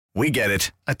We get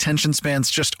it. Attention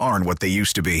spans just aren't what they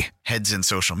used to be. Heads in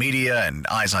social media and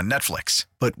eyes on Netflix.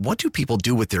 But what do people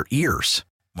do with their ears?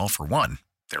 Well, for one,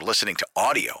 they're listening to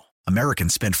audio.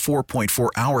 Americans spend 4.4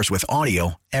 hours with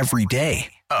audio every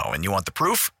day. Oh, and you want the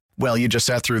proof? Well, you just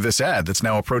sat through this ad that's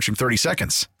now approaching 30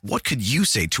 seconds. What could you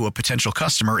say to a potential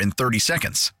customer in 30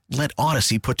 seconds? Let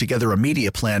Odyssey put together a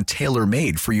media plan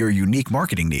tailor-made for your unique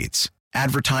marketing needs.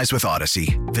 Advertise with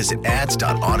Odyssey. Visit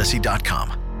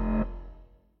ads.odyssey.com.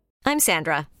 I'm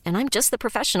Sandra, and I'm just the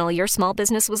professional your small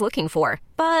business was looking for.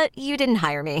 But you didn't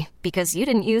hire me because you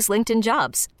didn't use LinkedIn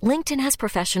Jobs. LinkedIn has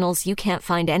professionals you can't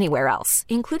find anywhere else,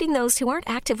 including those who aren't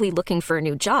actively looking for a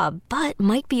new job, but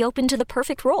might be open to the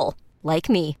perfect role, like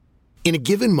me. In a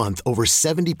given month, over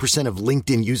 70% of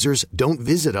LinkedIn users don't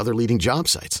visit other leading job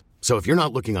sites. So if you're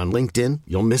not looking on LinkedIn,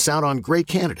 you'll miss out on great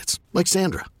candidates like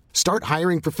Sandra. Start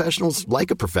hiring professionals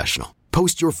like a professional.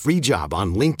 Post your free job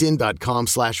on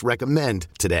linkedin.com/recommend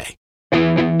today.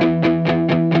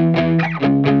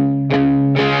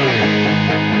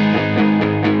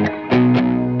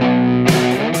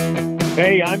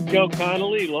 Hey, I'm Joe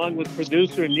Connolly, along with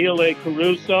producer Neil A.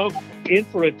 Caruso, in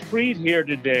for a treat here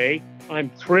today. I'm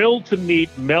thrilled to meet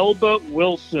Melba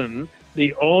Wilson,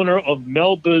 the owner of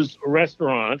Melba's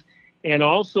Restaurant, and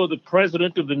also the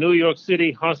president of the New York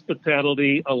City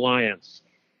Hospitality Alliance.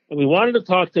 And we wanted to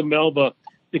talk to Melba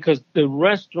because the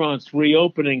restaurants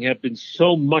reopening have been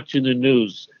so much in the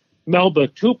news. Melba,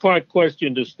 two-part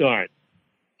question to start.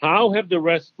 How have the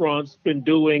restaurants been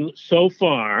doing so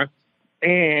far?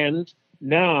 And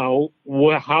now,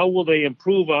 how will they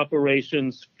improve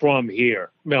operations from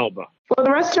here? Melba. Well,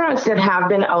 the restaurants that have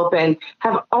been open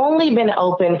have only been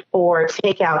open for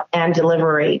takeout and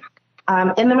delivery.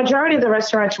 And the majority of the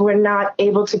restaurants were not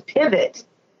able to pivot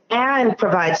and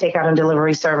provide takeout and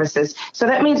delivery services. So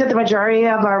that means that the majority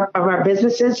of our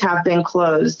businesses have been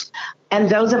closed. And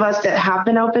those of us that have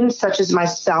been open, such as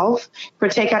myself, for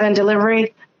takeout and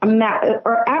delivery,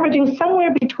 are averaging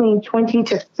somewhere between 20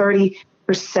 to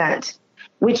 30%,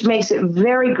 which makes it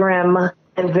very grim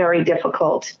and very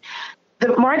difficult.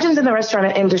 The margins in the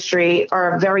restaurant industry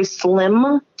are very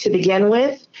slim to begin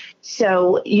with.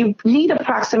 So you need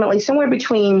approximately somewhere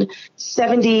between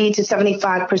 70 to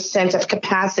 75% of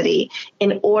capacity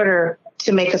in order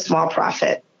to make a small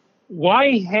profit.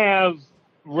 Why have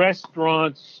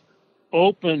restaurants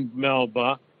opened,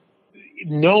 Melba,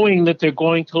 knowing that they're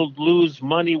going to lose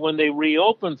money when they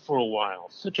reopen for a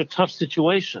while? Such a tough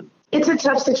situation. It's a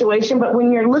tough situation, but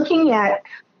when you're looking at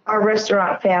our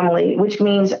restaurant family, which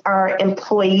means our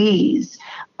employees,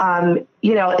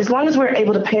 as long as we're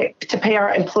able to pay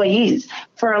our employees,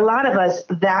 for a lot of us,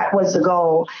 that was the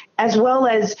goal, as well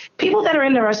as people that are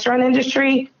in the restaurant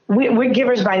industry, we're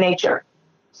givers by nature.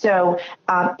 So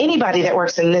anybody that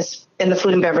works in the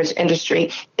food and beverage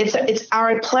industry, it's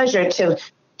our pleasure to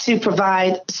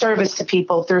provide service to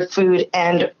people through food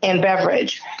and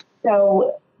beverage.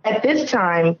 So at this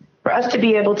time, for us to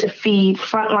be able to feed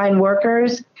frontline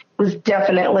workers was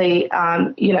definitely,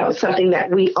 something that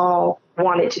we all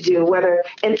wanted to do.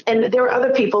 And there were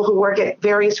other people who work at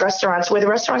various restaurants where the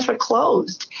restaurants were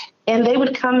closed, and they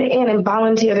would come in and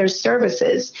volunteer their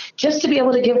services just to be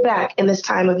able to give back in this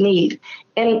time of need.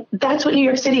 And that's what New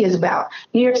York City is about.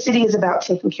 New York City is about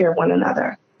taking care of one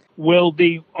another. Will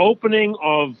the opening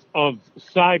of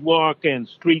sidewalk and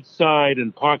street side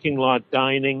and parking lot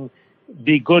dining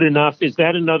be good enough? Is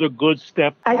that another good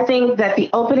step? I think that the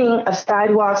opening of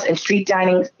sidewalks and street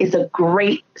dining is a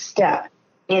great step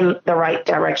in the right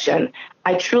direction.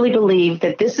 I truly believe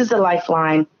that this is a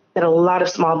lifeline that a lot of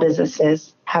small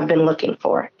businesses have been looking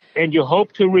for. And you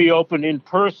hope to reopen in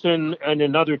person in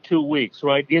another 2 weeks,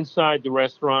 right? Inside the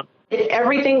restaurant? If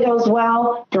everything goes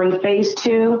well during phase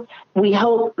 2, we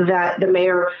hope that the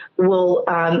mayor will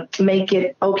make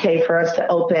it okay for us to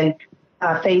open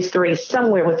phase 3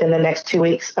 somewhere within the next 2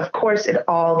 weeks. Of course, it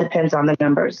all depends on the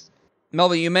numbers.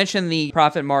 Melba, you mentioned the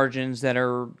profit margins that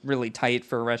are really tight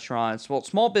for restaurants. Well,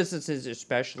 small businesses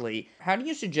especially, how do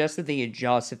you suggest that they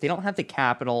adjust if they don't have the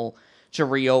capital to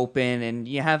reopen and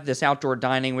you have this outdoor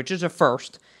dining, which is a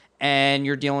first, and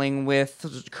you're dealing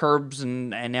with curbs and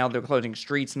now they're closing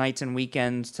streets, nights and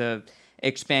weekends to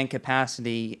expand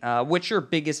capacity? What's your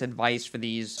biggest advice for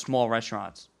these small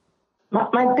restaurants?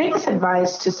 My biggest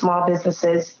advice to small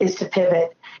businesses is to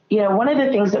pivot. One of the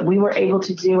things that we were able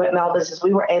to do at Melba's is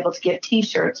we were able to get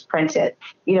T-shirts printed.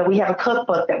 We have a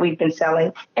cookbook that we've been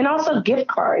selling and also gift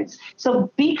cards. So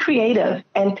be creative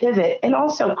and pivot and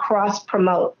also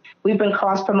cross-promote. We've been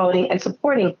cross-promoting and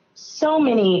supporting so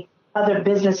many other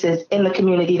businesses in the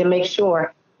community to make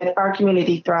sure that our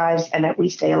community thrives and that we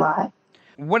stay alive.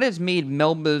 What has made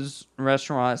Melba's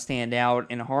restaurant stand out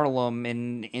in Harlem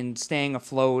in staying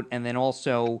afloat, and then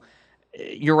also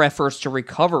your efforts to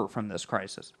recover from this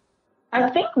crisis? I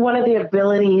think one of the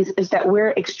abilities is that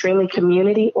we're extremely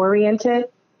community oriented.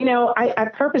 I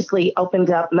purposely opened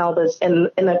up Melba's in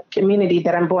a community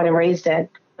that I'm born and raised in.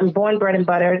 I'm born, bred, and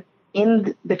buttered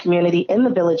in the community, in the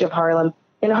village of Harlem.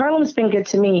 And Harlem's been good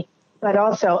to me, but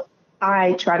also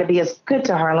I try to be as good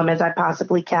to Harlem as I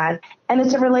possibly can. And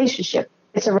it's a relationship.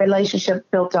 It's a relationship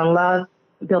built on love,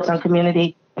 built on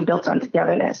community, and built on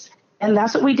togetherness. And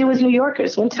that's what we do as New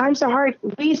Yorkers. When times are hard,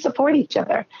 we support each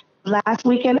other. Last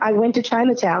weekend, I went to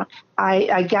Chinatown.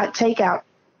 I got takeout.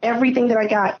 Everything that I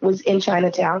got was in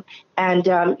Chinatown. And,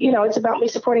 it's about me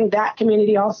supporting that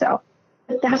community also.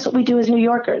 But that's what we do as New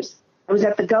Yorkers. I was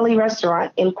at the Gully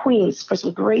restaurant in Queens for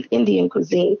some great Indian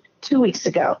cuisine 2 weeks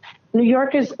ago. New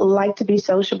Yorkers like to be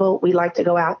sociable. We like to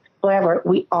go out. However,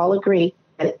 we all agree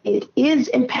that it is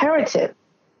imperative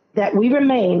that we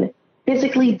remain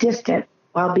physically distant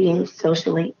while being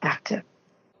socially active.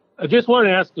 I just want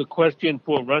to ask a question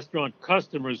for restaurant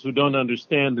customers who don't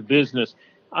understand the business.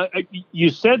 You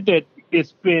said that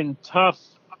it's been tough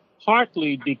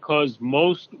partly because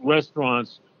most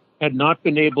restaurants had not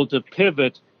been able to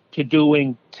pivot to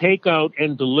doing takeout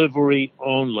and delivery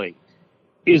only.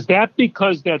 Is that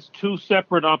because that's two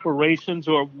separate operations,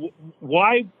 or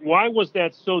why was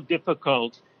that so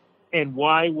difficult, and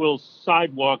why will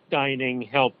sidewalk dining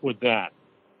help with that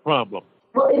problem?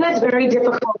 Well, it is very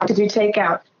difficult to do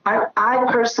takeout. I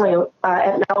personally,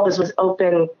 at Melba's, was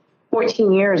open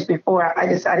 14 years before I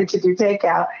decided to do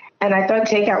takeout. And I thought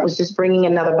takeout was just bringing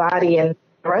another body in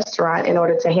the restaurant in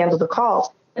order to handle the calls.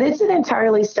 But it's an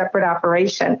entirely separate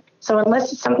operation. So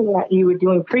unless it's something that you were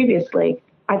doing previously,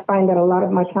 I find that a lot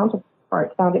of my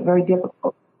counterparts found it very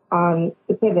difficult to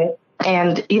pivot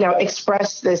and,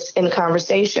 express this in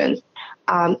conversations.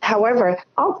 However,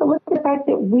 also look at the fact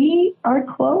that we are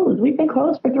closed. We've been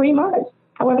closed for 3 months.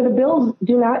 However, the bills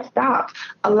do not stop.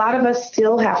 A lot of us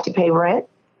still have to pay rent.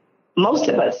 Most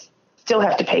of us still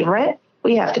have to pay rent.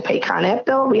 We have to pay Con Ed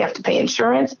bill. We have to pay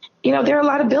insurance. There are a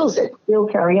lot of bills that still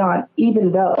carry on,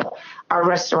 even though our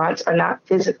restaurants are not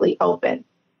physically open.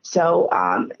 So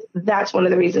that's one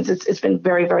of the reasons it's been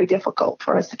very, very difficult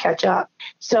for us to catch up.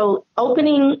 So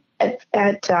opening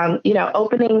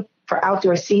opening for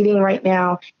outdoor seating right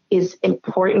now is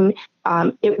important.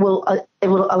 It will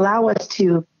allow us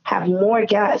to have more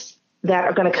guests that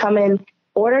are going to come in,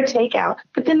 order takeout,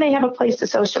 but then they have a place to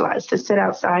socialize, to sit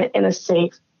outside in a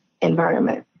safe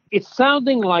environment. It's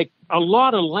sounding like a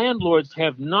lot of landlords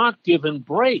have not given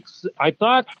breaks. I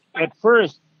thought at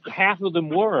first half of them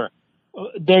were.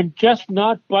 They're just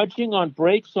not budging on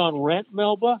breaks on rent,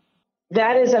 Melba?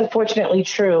 That is unfortunately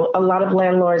true. A lot of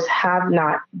landlords have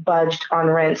not budged on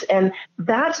rents. And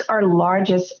that's our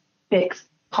largest fixed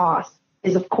cost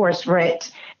is, of course,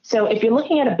 rent. So if you're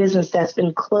looking at a business that's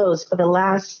been closed for the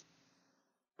last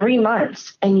 3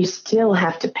 months and you still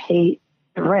have to pay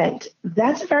the rent,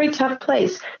 that's a very tough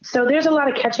place. So there's a lot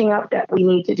of catching up that we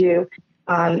need to do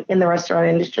in the restaurant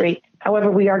industry.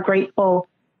 However, we are grateful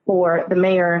for the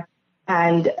mayor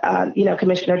and,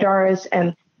 Commissioner Doris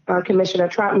and Commissioner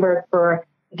Trottenberg for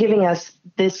giving us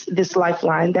this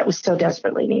lifeline that was so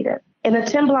desperately needed. In a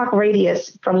 10-block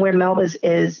radius from where Melba's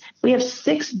is, we have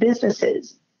 6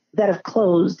 businesses that have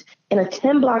closed in a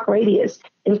 10-block radius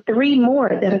and 3 more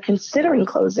that are considering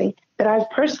closing that I've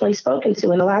personally spoken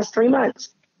to in the last 3 months.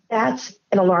 That's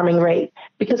an alarming rate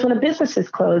because when a business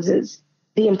closes,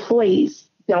 the employees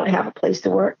don't have a place to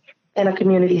work and a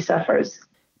community suffers.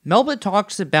 Melba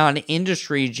talks about an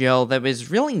industry, Jill, that was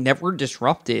really never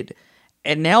disrupted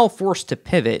and now forced to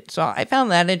pivot. So I found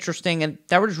that interesting, and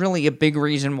that was really a big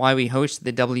reason why we hosted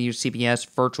the WCBS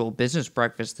Virtual Business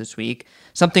Breakfast this week,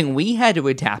 something we had to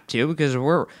adapt to because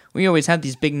we always have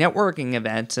these big networking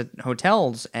events at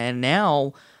hotels, and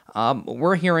now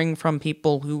we're hearing from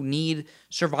people who need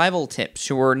survival tips,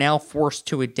 who are now forced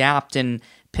to adapt and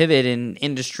pivot in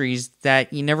industries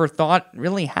that you never thought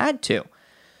really had to.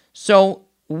 So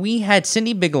we had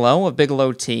Cindy Bigelow of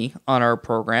Bigelow Tea on our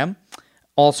program.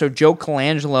 Also, Joe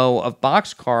Colangelo of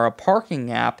Boxcar, a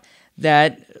parking app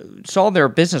that saw their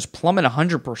business plummet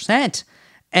 100%.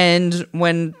 And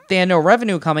when they had no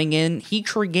revenue coming in, he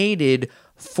created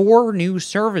 4 new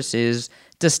services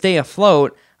to stay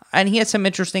afloat. And he had some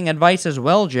interesting advice as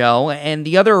well, Joe. And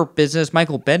the other business,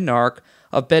 Michael Bednark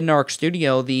of Bednark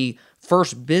Studio, the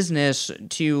first business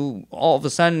to all of a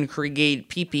sudden create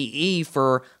PPE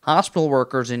for hospital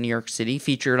workers in New York City,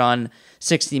 featured on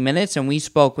 60 Minutes. And we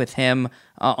spoke with him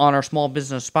on our Small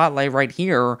Business Spotlight right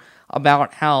here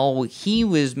about how he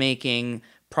was making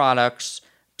products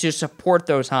to support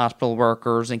those hospital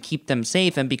workers and keep them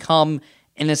safe and become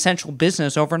an essential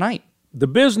business overnight. The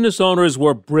business owners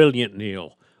were brilliant,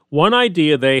 Neil. One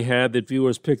idea they had that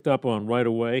viewers picked up on right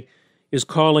away is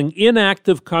calling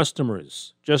inactive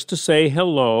customers just to say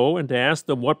hello and to ask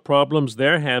them what problems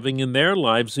they're having in their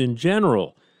lives in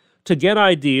general, to get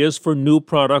ideas for new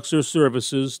products or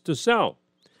services to sell.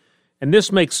 And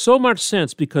this makes so much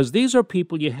sense because these are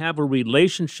people you have a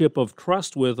relationship of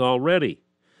trust with already.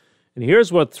 And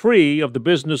here's what 3 of the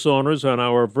business owners on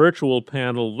our virtual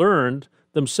panel learned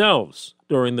themselves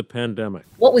during the pandemic.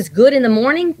 What was good in the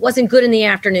morning wasn't good in the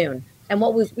afternoon. And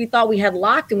what we thought we had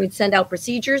locked and we'd send out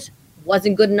procedures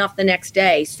wasn't good enough the next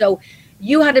day. So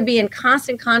you had to be in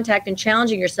constant contact and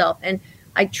challenging yourself. And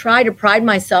I try to pride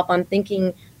myself on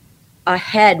thinking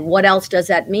ahead. What else does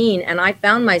that mean? And I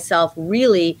found myself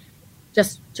really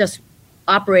just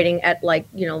operating at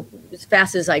as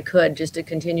fast as I could just to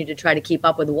continue to try to keep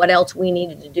up with what else we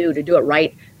needed to do it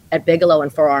right at Bigelow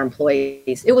and for our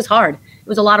employees. It was hard. It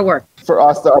was a lot of work. For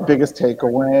us, our biggest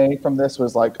takeaway from this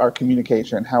was our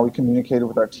communication, how we communicated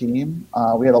with our team.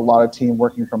 We had a lot of team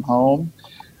working from home.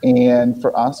 And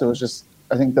for us, it was just,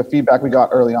 I think the feedback we got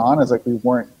early on is we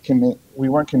weren't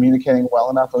communicating well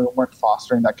enough, and we weren't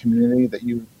fostering that community that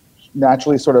you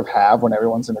naturally sort of have when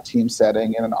everyone's in a team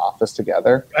setting in an office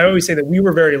together. I always say that we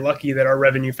were very lucky that our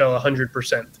revenue fell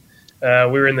 100%.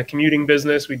 We were in the commuting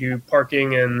business. We do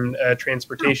parking and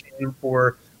transportation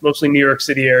for mostly New York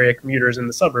City area commuters in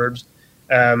the suburbs.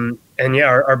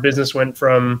 Our business went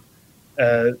from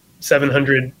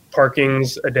 700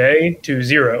 parkings a day to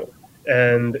 0.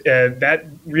 And that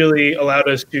really allowed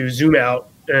us to zoom out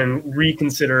and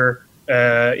reconsider,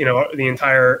 the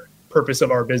entire purpose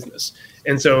of our business.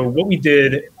 And so what we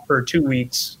did for 2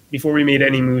 weeks before we made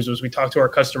any moves was we talked to our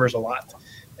customers a lot.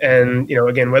 And,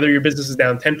 again, whether your business is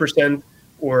down 10%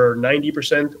 or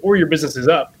 90% or your business is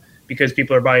up because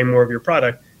people are buying more of your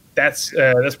product, that's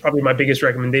probably my biggest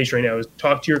recommendation right now is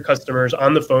talk to your customers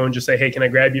on the phone. Just say, hey, can I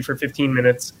grab you for 15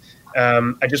 minutes?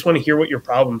 I just want to hear what your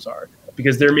problems are,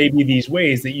 because there may be these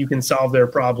ways that you can solve their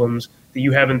problems that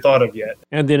you haven't thought of yet.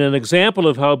 And in an example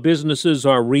of how businesses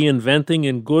are reinventing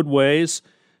in good ways,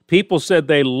 people said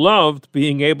they loved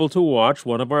being able to watch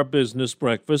one of our business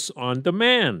breakfasts on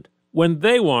demand when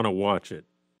they want to watch it.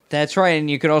 That's right,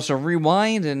 and you could also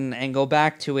rewind and go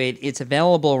back to it. It's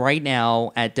available right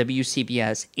now at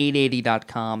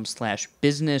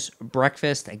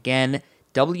WCBS880.com/businessbreakfast. Again,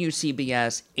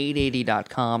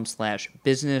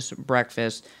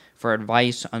 WCBS880.com/businessbreakfast for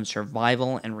advice on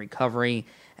survival and recovery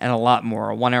and a lot more.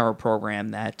 A 1-hour program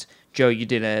that, Joe, you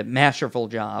did a masterful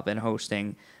job in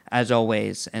hosting, as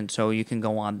always, and so you can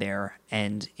go on there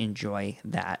and enjoy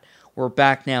that. We're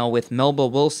back now with Melba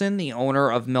Wilson, the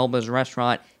owner of Melba's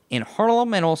Restaurant in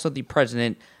Harlem and also the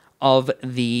president of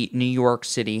the New York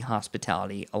City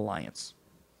Hospitality Alliance.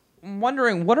 I'm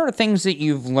wondering, what are things that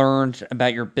you've learned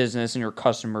about your business and your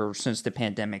customers since the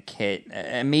pandemic hit?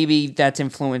 And maybe that's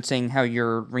influencing how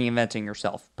you're reinventing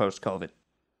yourself post-COVID.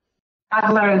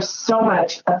 I've learned so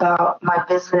much about my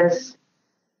business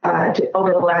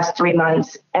over the last 3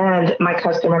 months and my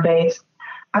customer base.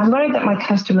 I've learned that my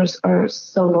customers are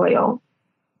so loyal.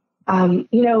 How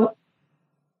you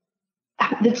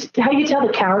tell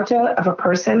the character of a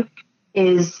person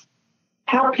is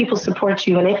how people support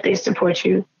you and if they support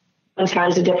you when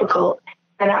times are difficult.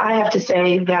 And I have to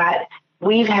say that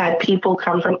we've had people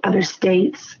come from other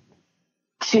states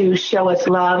to show us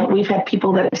love. We've had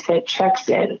people that have sent checks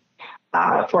in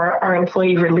for our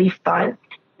employee relief fund.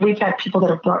 We've had people that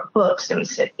have brought books and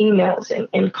sent emails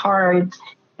and cards,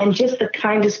 and just the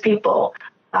kindest people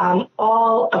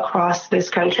all across this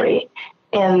country.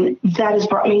 And that has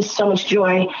brought me so much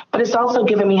joy, but it's also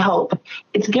given me hope.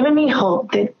 It's given me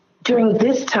hope that during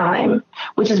this time,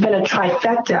 which has been a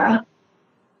trifecta,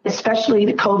 especially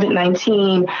the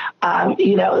COVID-19,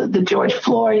 the George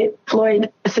Floyd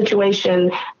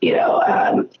situation,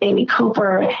 Amy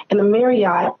Cooper, and the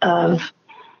myriad of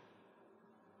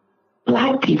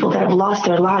Black people that have lost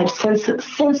their lives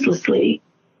senselessly.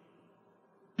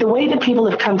 The way that people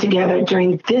have come together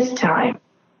during this time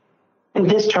and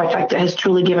this trifecta has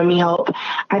truly given me hope.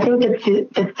 I think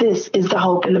that this is the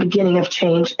hope and the beginning of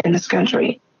change in this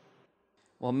country.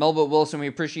 Well, Melba Wilson, we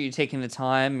appreciate you taking the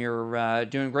time. You're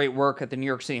doing great work at the New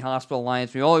York City Hospital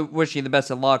Alliance. We all wish you the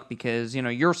best of luck because,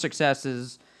 your success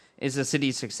is the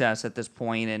city's success at this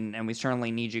point, and we certainly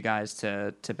need you guys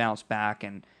to bounce back,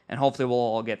 and hopefully we'll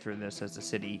all get through this as a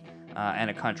city and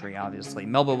a country, obviously.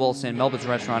 Melba Wilson, Melba's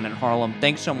Restaurant in Harlem,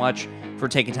 thanks so much for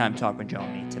taking time to talk with Joe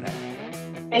and me today.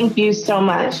 Thank you so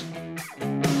much.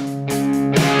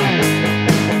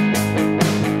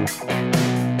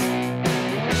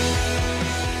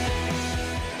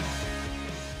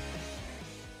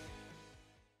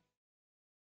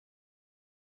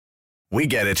 We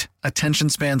get it. Attention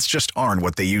spans just aren't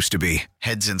what they used to be.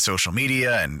 Heads in social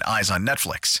media and eyes on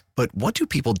Netflix. But what do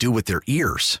people do with their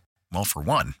ears? Well, for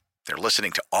one, they're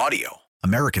listening to audio.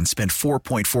 Americans spend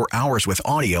 4.4 hours with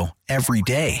audio every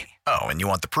day. Oh, and you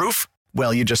want the proof?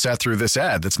 Well, you just sat through this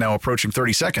ad that's now approaching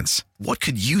 30 seconds. What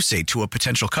could you say to a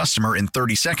potential customer in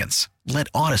 30 seconds? Let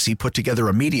Odyssey put together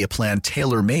a media plan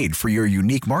tailor-made for your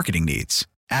unique marketing needs.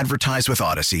 Advertise with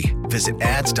Odyssey. Visit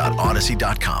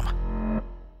ads.odyssey.com.